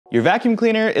Your vacuum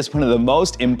cleaner is one of the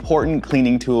most important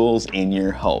cleaning tools in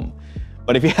your home.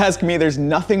 But if you ask me, there's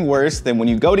nothing worse than when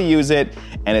you go to use it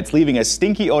and it's leaving a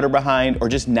stinky odor behind or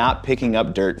just not picking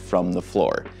up dirt from the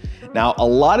floor. Now, a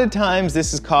lot of times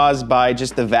this is caused by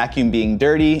just the vacuum being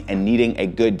dirty and needing a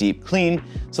good deep clean.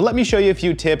 So let me show you a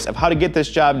few tips of how to get this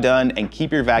job done and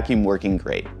keep your vacuum working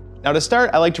great. Now to start,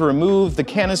 I like to remove the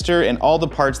canister and all the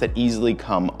parts that easily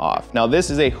come off. Now this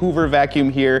is a Hoover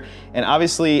vacuum here, and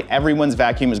obviously everyone's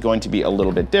vacuum is going to be a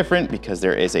little bit different because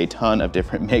there is a ton of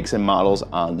different makes and models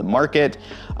on the market.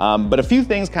 But a few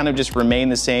things kind of just remain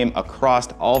the same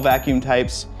across all vacuum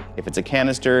types. If it's a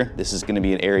canister, this is gonna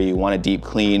be an area you wanna deep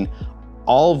clean.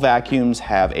 All vacuums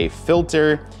have a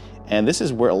filter, and this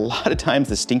is where a lot of times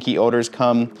the stinky odors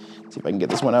come. Let's see if I can get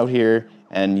this one out here.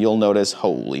 And you'll notice,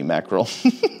 holy mackerel,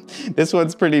 this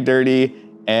one's pretty dirty,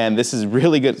 and this is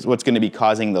really good, what's gonna be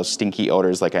causing those stinky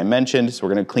odors like I mentioned. So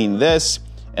we're gonna clean this,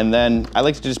 and then I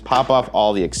like to just pop off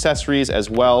all the accessories as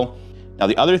well. Now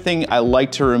the other thing I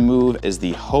like to remove is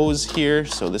the hose here.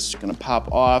 So this is gonna pop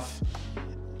off.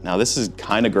 Now this is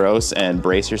kind of gross, and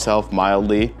brace yourself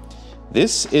mildly.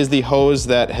 This is the hose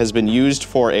that has been used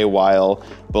for a while,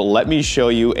 but let me show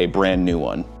you a brand new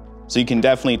one. So you can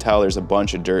definitely tell there's a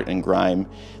bunch of dirt and grime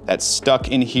that's stuck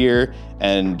in here,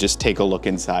 and just take a look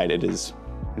inside. It is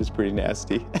pretty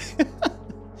nasty.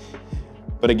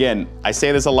 But again, I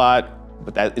say this a lot,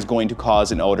 but that is going to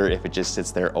cause an odor if it just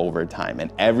sits there over time.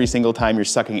 And every single time you're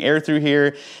sucking air through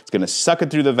here, it's gonna suck it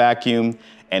through the vacuum,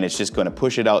 and it's just gonna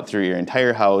push it out through your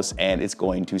entire house, and it's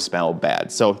going to smell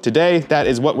bad. So today, that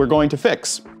is what we're going to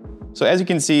fix. So as you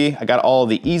can see, I got all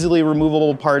the easily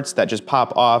removable parts that just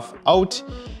pop off out.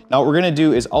 Now what we're gonna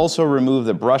do is also remove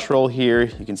the brush roll here.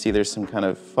 You can see there's some kind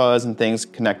of fuzz and things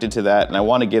connected to that, and I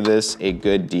wanna give this a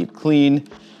good deep clean.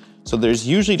 So there's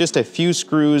usually just a few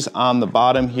screws on the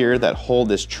bottom here that hold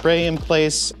this tray in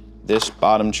place. This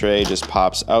bottom tray just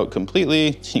pops out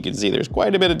completely. You can see there's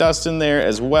quite a bit of dust in there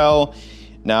as well.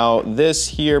 Now this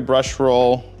here brush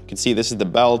roll, you can see this is the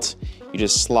belt. You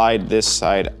just slide this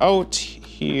side out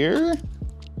here,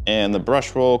 and the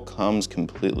brush roll comes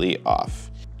completely off.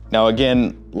 Now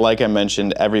again, like I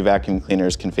mentioned, every vacuum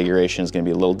cleaner's configuration is gonna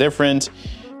be a little different.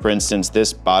 For instance,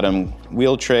 this bottom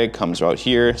wheel tray comes out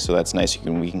here, so that's nice,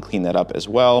 we can clean that up as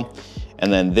well.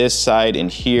 And then this side in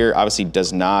here obviously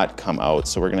does not come out,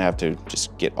 so we're gonna have to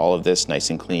just get all of this nice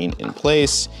and clean in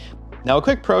place. Now a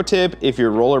quick pro tip, if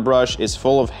your roller brush is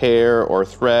full of hair or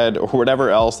thread or whatever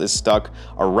else is stuck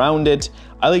around it,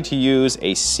 I like to use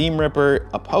a seam ripper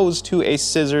opposed to a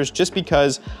scissors, just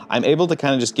because I'm able to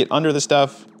kind of just get under the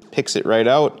stuff, picks it right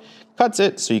out, cuts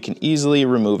it, so you can easily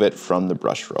remove it from the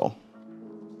brush roll.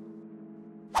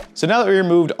 So now that we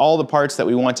removed all the parts that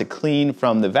we want to clean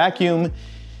from the vacuum,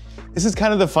 this is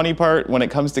kind of the funny part when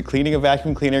it comes to cleaning a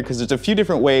vacuum cleaner, because there's a few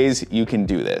different ways you can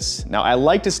do this. Now I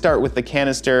like to start with the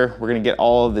canister. We're gonna get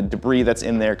all of the debris that's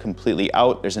in there completely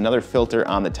out. There's another filter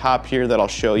on the top here that I'll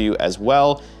show you as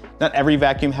well. Not every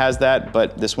vacuum has that,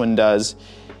 but this one does.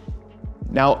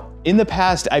 Now, in the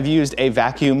past, I've used a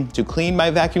vacuum to clean my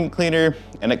vacuum cleaner,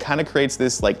 and it kind of creates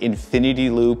this like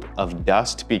infinity loop of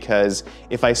dust, because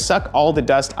if I suck all the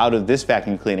dust out of this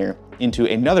vacuum cleaner into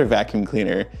another vacuum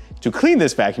cleaner to clean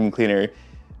this vacuum cleaner,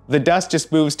 the dust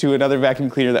just moves to another vacuum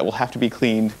cleaner that will have to be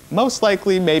cleaned, most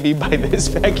likely maybe by this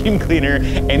vacuum cleaner,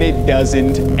 and it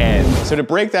doesn't end. So to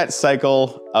break that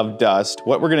cycle of dust,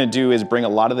 what we're gonna do is bring a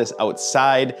lot of this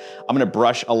outside. I'm gonna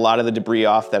brush a lot of the debris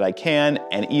off that I can,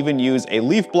 and even use a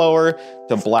leaf blower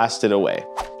to blast it away.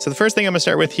 So the first thing I'm gonna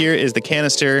start with here is the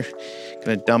canister. I'm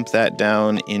gonna dump that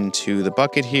down into the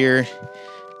bucket here.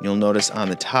 You'll notice on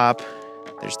the top,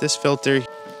 there's this filter.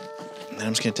 And then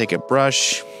I'm just gonna take a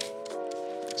brush,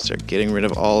 start getting rid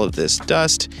of all of this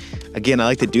dust. Again, I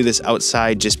like to do this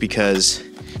outside just because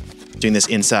doing this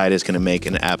inside is gonna make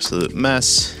an absolute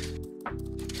mess.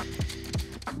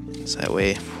 So that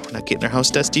way, we're not getting our house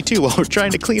dusty too while we're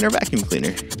trying to clean our vacuum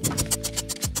cleaner.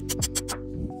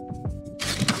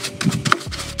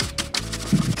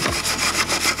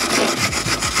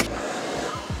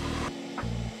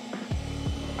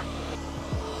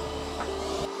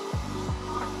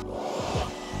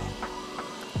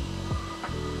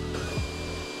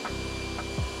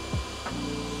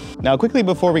 Now quickly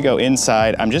before we go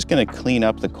inside, I'm just gonna clean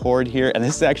up the cord here, and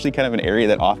this is actually kind of an area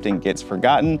that often gets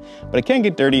forgotten, but it can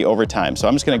get dirty over time. So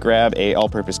I'm just gonna grab a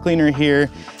all-purpose cleaner here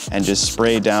and just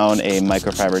spray down a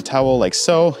microfiber towel like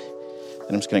so.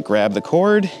 And I'm just gonna grab the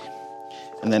cord,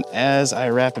 and then as I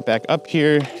wrap it back up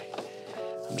here,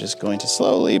 I'm just going to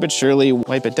slowly but surely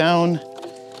wipe it down,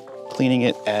 cleaning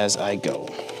it as I go.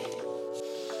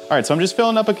 All right, so I'm just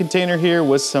filling up a container here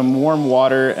with some warm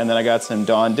water, and then I got some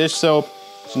Dawn dish soap.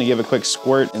 Just gonna give a quick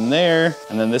squirt in there,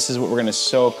 and then this is what we're gonna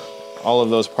soak all of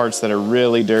those parts that are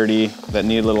really dirty, that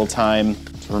need a little time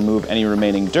to remove any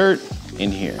remaining dirt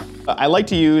in here. I like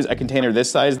to use a container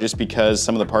this size just because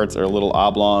some of the parts are a little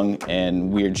oblong and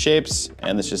weird shapes,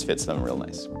 and this just fits them real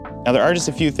nice. Now there are just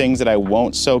a few things that I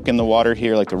won't soak in the water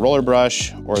here, like the roller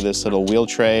brush or this little wheel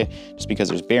tray, just because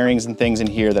there's bearings and things in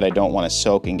here that I don't want to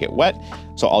soak and get wet.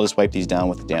 So I'll just wipe these down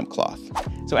with a damp cloth.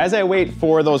 So as I wait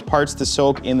for those parts to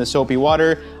soak in the soapy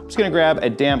water, I'm just gonna grab a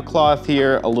damp cloth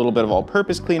here, a little bit of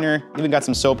all-purpose cleaner, even got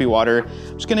some soapy water.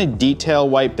 I'm just gonna detail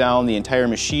wipe down the entire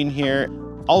machine here.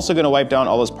 Also gonna wipe down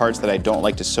all those parts that I don't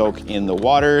like to soak in the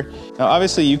water. Now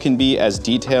obviously you can be as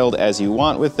detailed as you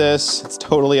want with this. It's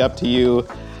totally up to you.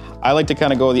 I like to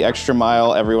kind of go the extra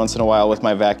mile every once in a while with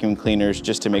my vacuum cleaners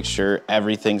just to make sure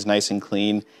everything's nice and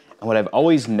clean. And what I've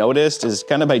always noticed is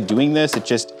kind of by doing this, it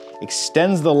just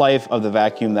extends the life of the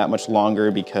vacuum that much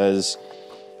longer because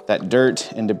that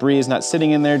dirt and debris is not sitting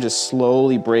in there, just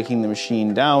slowly breaking the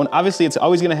machine down. Obviously, it's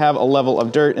always gonna have a level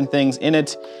of dirt and things in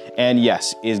it. And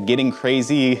yes, is getting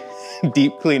crazy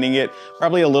deep cleaning it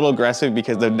probably a little aggressive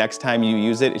because the next time you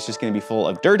use it, it's just gonna be full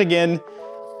of dirt again.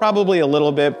 Probably a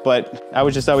little bit, but I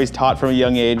was just always taught from a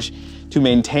young age to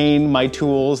maintain my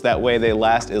tools. That way they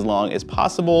last as long as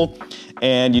possible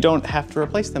and you don't have to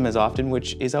replace them as often,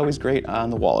 which is always great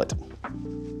on the wallet.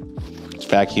 This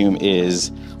vacuum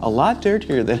is a lot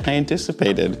dirtier than I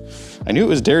anticipated. I knew it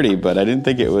was dirty, but I didn't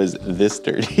think it was this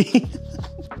dirty.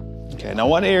 Okay, now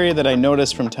one area that I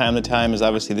noticed from time to time is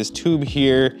obviously this tube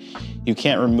here. You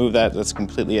can't remove that, that's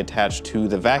completely attached to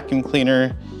the vacuum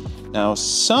cleaner. Now,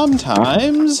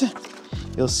 sometimes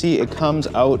you'll see it comes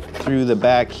out through the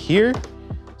back here.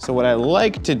 So what I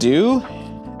like to do,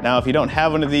 now if you don't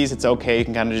have one of these, it's okay. You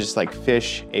can kind of just like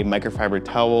fish a microfiber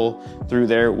towel through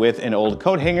there with an old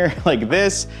coat hanger like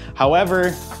this.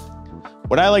 However,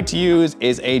 what I like to use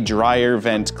is a dryer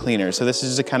vent cleaner. So this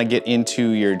is to kind of get into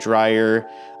your dryer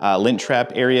lint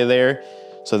trap area there.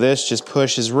 So this just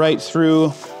pushes right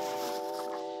through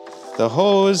the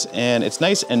hose, and it's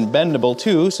nice and bendable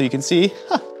too, so you can see,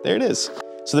 there it is.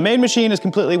 So the main machine is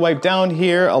completely wiped down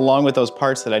here, along with those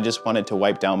parts that I just wanted to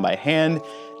wipe down by hand.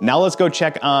 Now let's go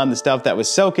check on the stuff that was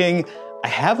soaking. I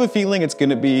have a feeling it's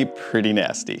gonna be pretty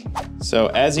nasty. So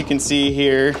as you can see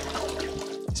here,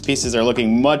 these pieces are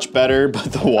looking much better, but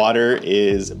the water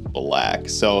is black.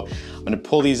 So I'm gonna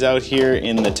pull these out here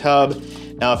in the tub.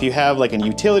 Now, if you have like a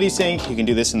utility sink, you can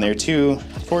do this in there too.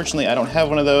 Unfortunately, I don't have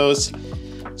one of those.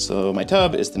 So my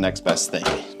tub is the next best thing.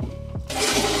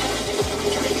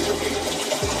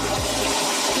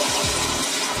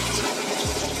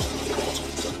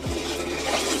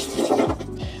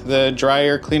 The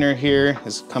dryer cleaner here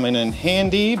is coming in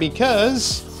handy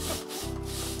because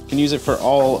you can use it for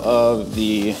all of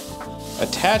the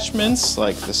attachments,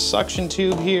 like the suction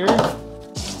tube here.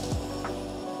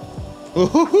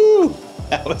 Woohoo!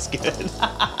 That was good.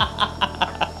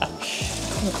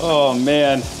 Oh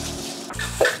man.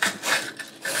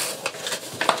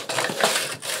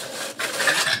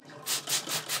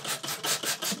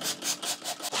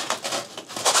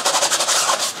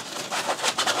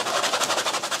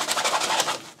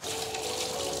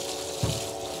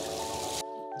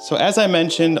 So as I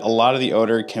mentioned, a lot of the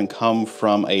odor can come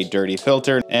from a dirty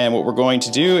filter. And what we're going to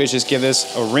do is just give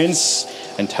this a rinse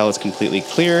until it's completely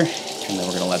clear, and then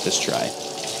we're gonna let this dry.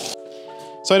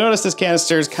 So I noticed this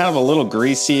canister is kind of a little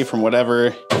greasy from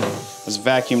whatever was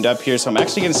vacuumed up here. So I'm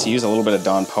actually gonna use a little bit of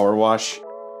Dawn Power Wash.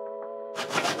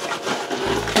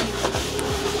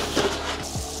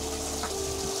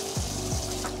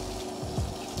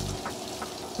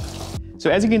 So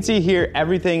as you can see here,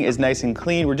 everything is nice and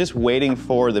clean. We're just waiting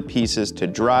for the pieces to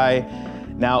dry.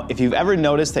 Now, if you've ever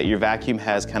noticed that your vacuum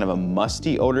has kind of a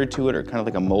musty odor to it or kind of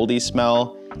like a moldy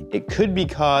smell, it could be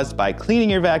caused by cleaning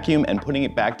your vacuum and putting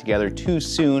it back together too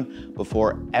soon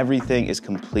before everything is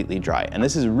completely dry. And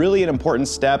this is really an important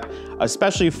step,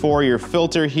 especially for your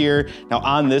filter here. Now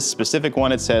on this specific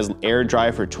one, it says air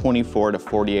dry for 24 to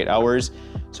 48 hours.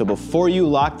 So before you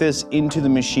lock this into the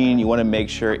machine, you wanna make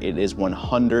sure it is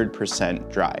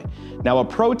 100% dry. Now a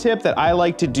pro tip that I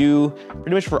like to do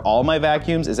pretty much for all my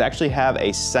vacuums is actually have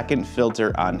a second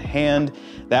filter on hand.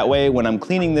 That way when I'm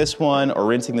cleaning this one or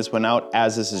rinsing this one out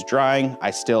as this is drying,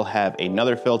 I still have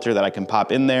another filter that I can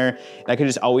pop in there, and I can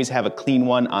just always have a clean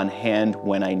one on hand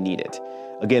when I need it.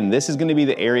 Again, this is gonna be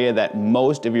the area that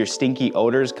most of your stinky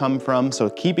odors come from, so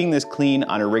keeping this clean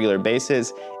on a regular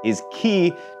basis is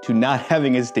key to not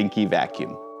having a stinky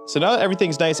vacuum. So now that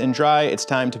everything's nice and dry, it's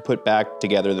time to put back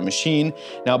together the machine.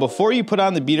 Now, before you put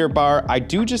on the beater bar, I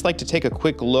do just like to take a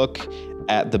quick look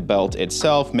at the belt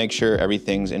itself, make sure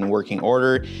everything's in working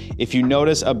order. If you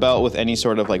notice a belt with any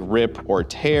sort of like rip or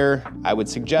tear, I would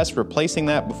suggest replacing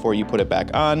that before you put it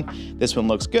back on. This one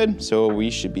looks good, so we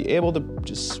should be able to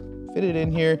just fit it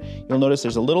in here. You'll notice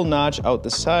there's a little notch out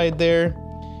the side there.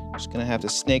 Just gonna have to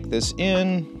snake this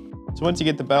in. So once you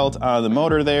get the belt on the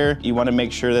motor there, you wanna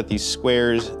make sure that these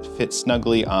squares fit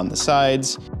snugly on the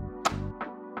sides.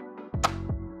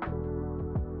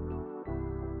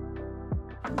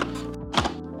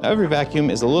 Every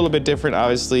vacuum is a little bit different,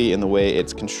 obviously, in the way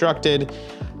it's constructed.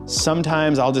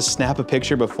 Sometimes I'll just snap a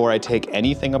picture before I take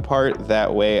anything apart.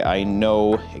 That way I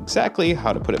know exactly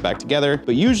how to put it back together.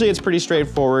 But usually it's pretty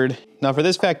straightforward. Now for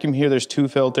this vacuum here, there's two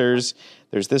filters.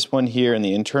 There's this one here in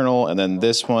the internal, and then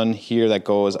this one here that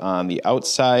goes on the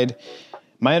outside.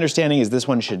 My understanding is this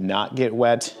one should not get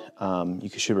wet. You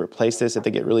should replace this if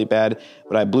they get really bad,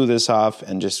 but I blew this off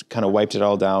and just kind of wiped it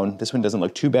all down. This one doesn't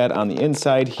look too bad on the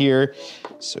inside here,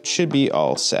 so it should be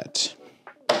all set.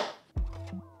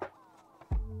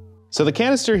 So the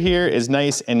canister here is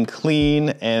nice and clean,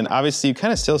 and obviously you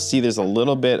kind of still see there's a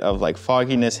little bit of like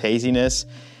fogginess, haziness.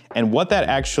 And what that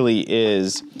actually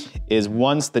is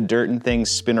once the dirt and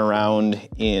things spin around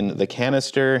in the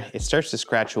canister, it starts to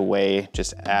scratch away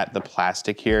just at the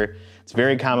plastic here. It's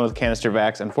very common with canister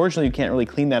vacs. Unfortunately, you can't really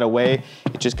clean that away.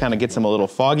 It just kind of gets them a little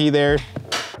foggy there.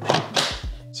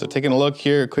 So taking a look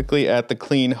here quickly at the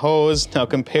clean hose. Now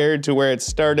compared to where it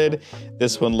started,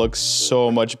 this one looks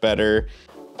so much better.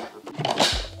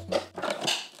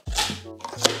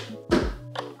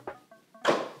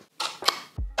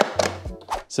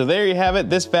 So there you have it.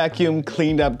 This vacuum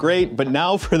cleaned up great, but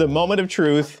now for the moment of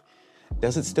truth,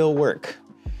 does it still work?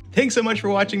 Thanks so much for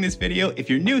watching this video. If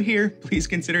you're new here, please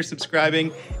consider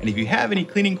subscribing. And if you have any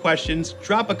cleaning questions,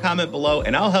 drop a comment below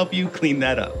and I'll help you clean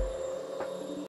that up.